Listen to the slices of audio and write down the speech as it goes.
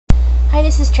Hi,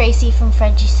 this is Tracy from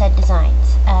FSS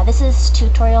Designs. This is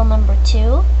tutorial number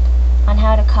 2 on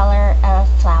how to color a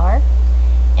flower,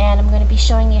 and I'm going to be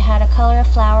showing you how to color a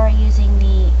flower using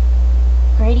the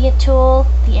gradient tool,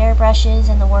 the airbrushes,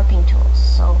 and the warping tools.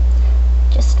 So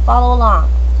just follow along.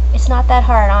 It's not that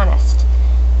hard, honest.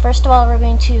 First of all, we're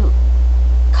going to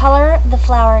color the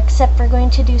flower, except we're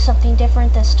going to do something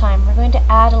different this time. We're going to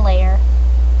add a layer.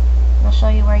 I'll show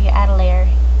you where you add a layer.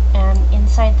 And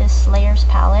inside this layers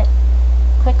palette,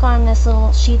 click on this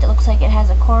little sheet that looks like it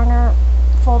has a corner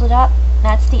folded up.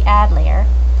 That's the add layer.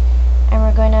 And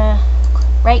we're going to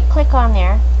right click on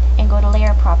there and go to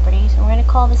layer properties. And we're going to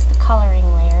call this the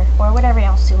coloring layer, or whatever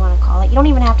else you want to call it. You don't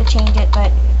even have to change it,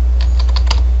 but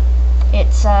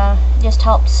it's just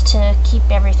helps to keep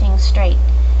everything straight.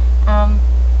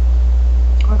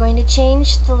 We're going to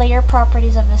change the layer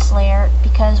properties of this layer,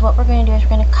 because what we're going to do is we're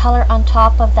going to color on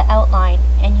top of the outline,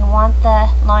 and you want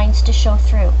the lines to show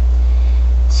through.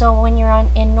 So when you're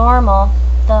in normal,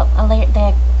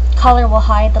 the color will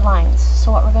hide the lines.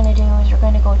 So what we're going to do is we're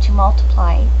going to go to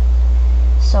multiply.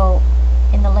 So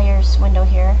in the layers window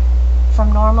here,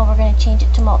 from normal we're going to change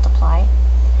it to multiply,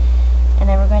 and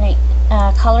then we're going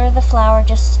to color the flower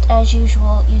just as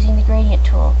usual using the gradient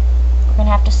tool. We're going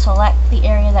to have to select the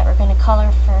area that we're going to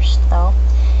color first, though.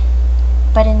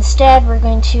 But instead, we're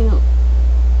going to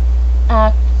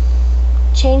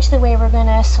change the way we're going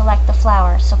to select the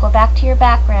flower. So go back to your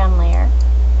background layer,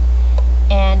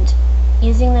 and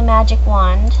using the magic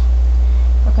wand,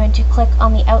 we're going to click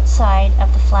on the outside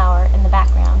of the flower in the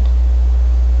background.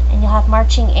 And you'll have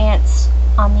marching ants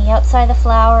on the outside of the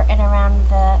flower and around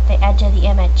the edge of the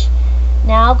image.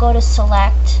 Now go to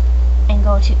select and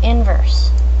go to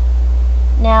inverse.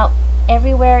 Now,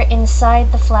 everywhere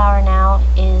inside the flower now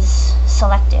is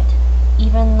selected,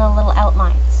 even the little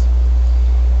outlines.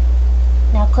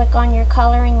 Now click on your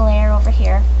coloring layer over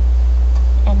here,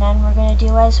 and then we're going to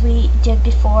do as we did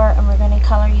before, and we're going to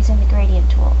color using the gradient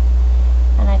tool.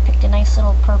 And I picked a nice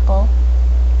little purple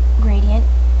gradient.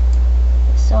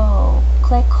 So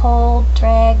click, hold,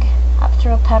 drag up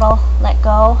through a petal, let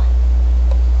go,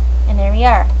 and there we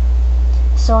are.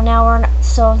 So now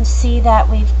see that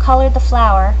we've colored the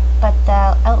flower, but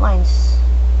the outlines,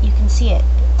 you can see it.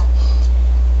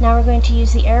 Now we're going to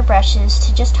use the airbrushes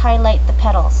to just highlight the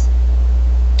petals.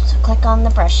 So click on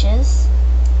the brushes,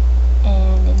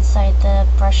 and inside the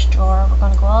brush drawer, we're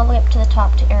going to go all the way up to the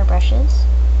top to airbrushes,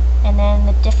 and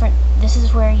then this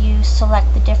is where you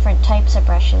select the different types of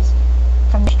brushes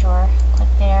from the drawer. Click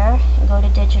there and go to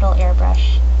digital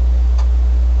airbrush.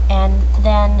 And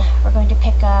then we're going to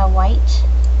pick a white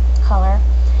color.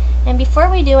 And before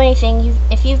we do anything,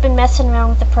 if you've been messing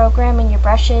around with the program and your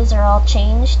brushes are all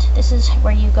changed, this is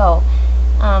where you go.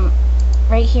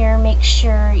 Right here, make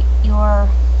sure your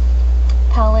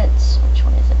palettes, which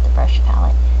one is it? The brush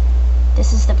palette.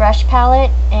 This is the brush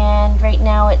palette, and right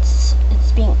now it's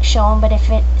being shown, but if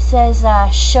it says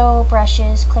show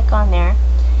brushes, click on there.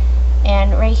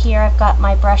 And right here I've got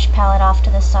my brush palette off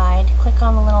to the side. Click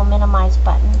on the little minimize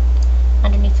button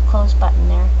underneath the close button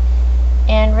there.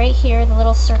 And right here, the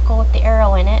little circle with the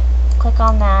arrow in it, click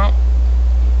on that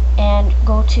and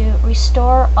go to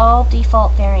restore all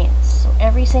default variants. So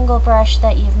every single brush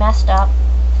that you've messed up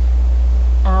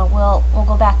will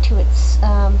go back to its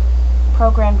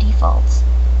program defaults.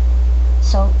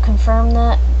 So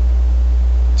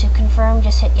to confirm,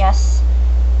 just hit yes,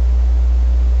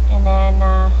 and then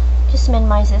just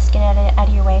minimize this, get it out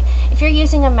of your way. If you're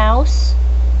using a mouse,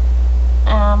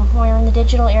 when you're in the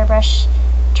digital airbrush,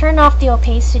 turn off the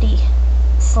opacity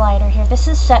slider here. This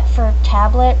is set for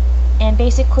tablet, and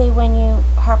basically when you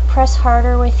press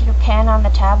harder with your pen on the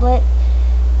tablet,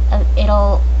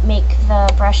 it'll make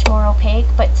the brush more opaque,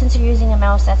 but since you're using a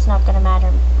mouse, that's not going to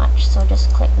matter much. So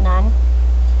just click none,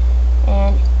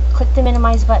 and click the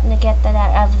minimize button to get that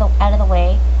out of the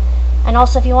way. And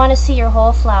also, if you want to see your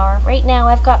whole flower, right now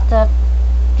I've got the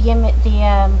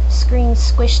screen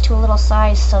squished to a little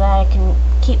size so that I can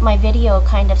keep my video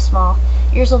kind of small.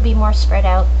 Yours will be more spread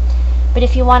out. But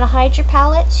if you want to hide your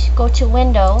palette, go to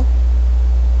Window,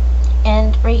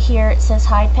 and right here it says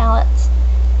Hide Palettes.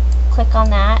 Click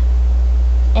on that.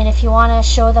 And if you want to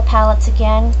show the palettes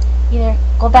again, either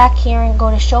go back here and go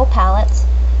to Show Palettes,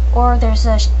 or there's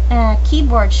a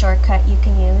keyboard shortcut you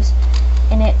can use,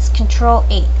 and it's Control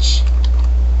H.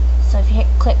 So if you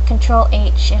click Control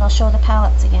H, it'll show the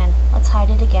palettes again. Let's hide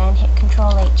it again, hit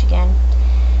Control H again.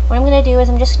 What I'm going to do is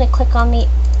I'm just going to click on the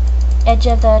edge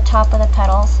of the top of the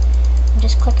petals and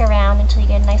just click around until you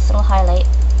get a nice little highlight.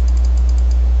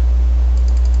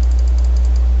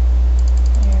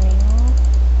 There we go.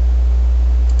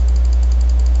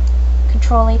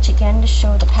 Control H again to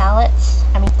show the palettes,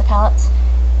 and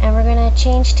we're going to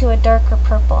change to a darker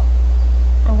purple.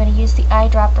 I'm going to use the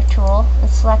eyedropper tool and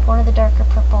select one of the darker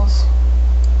purples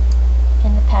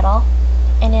in the petal,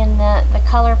 and in the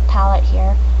color palette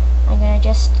here, I'm going to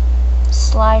just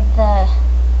slide the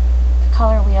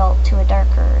color wheel to a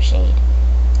darker shade.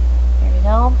 There we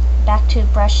go. Back to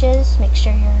brushes, make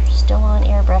sure you're still on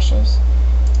airbrushes,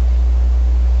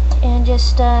 and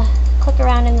just click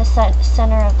around in the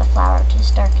center of the flower to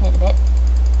just darken it a bit.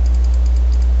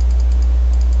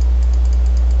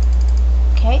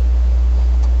 Okay.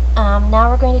 Now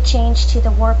we're going to change to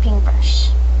the warping brush.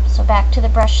 So back to the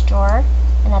brush drawer,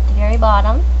 and at the very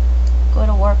bottom, go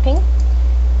to warping.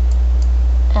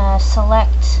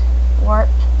 Select warp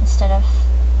instead of,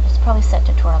 it's probably set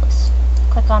to twirless.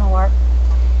 Click on warp.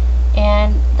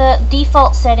 And the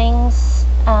default settings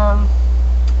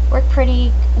work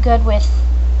pretty good with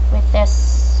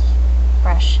this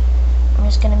brush. I'm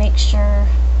just going to make sure,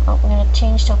 I'm going to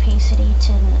change the opacity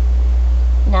to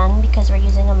none because we're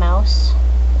using a mouse.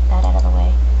 Get that out of the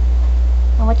way.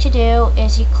 And what you do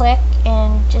is you click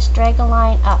and just drag a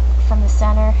line up from the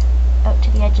center out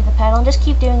to the edge of the petal, and just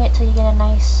keep doing it till you get a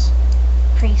nice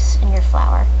crease in your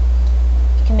flower.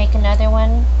 You can make another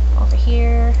one over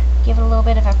here, give it a little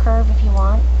bit of a curve if you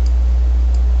want,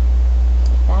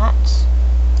 like that.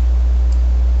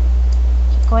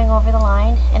 Keep going over the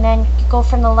line, and then you go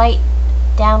from the light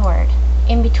downward,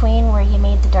 in between where you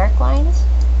made the dark lines,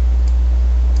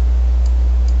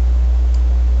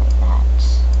 like that.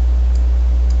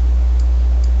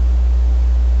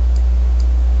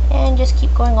 And just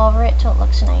keep going over it till it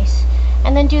looks nice.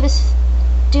 And then do the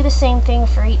same thing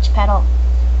for each petal.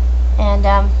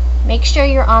 And make sure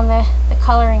you're on the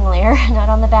coloring layer, not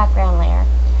on the background layer.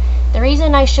 The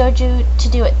reason I showed you to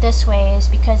do it this way is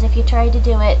because if you tried to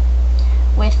do it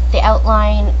with the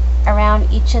outline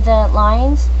around each of the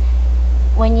lines,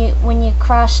 when you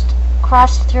crossed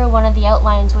through one of the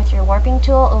outlines with your warping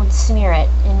tool, it would smear it,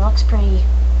 and it looks pretty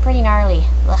gnarly.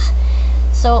 Ugh.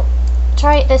 So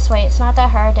try it this way. It's not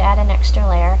that hard to add an extra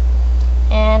layer.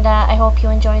 And I hope you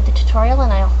enjoyed the tutorial,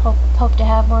 and I hope to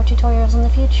have more tutorials in the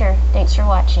future. Thanks for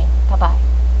watching. Bye-bye.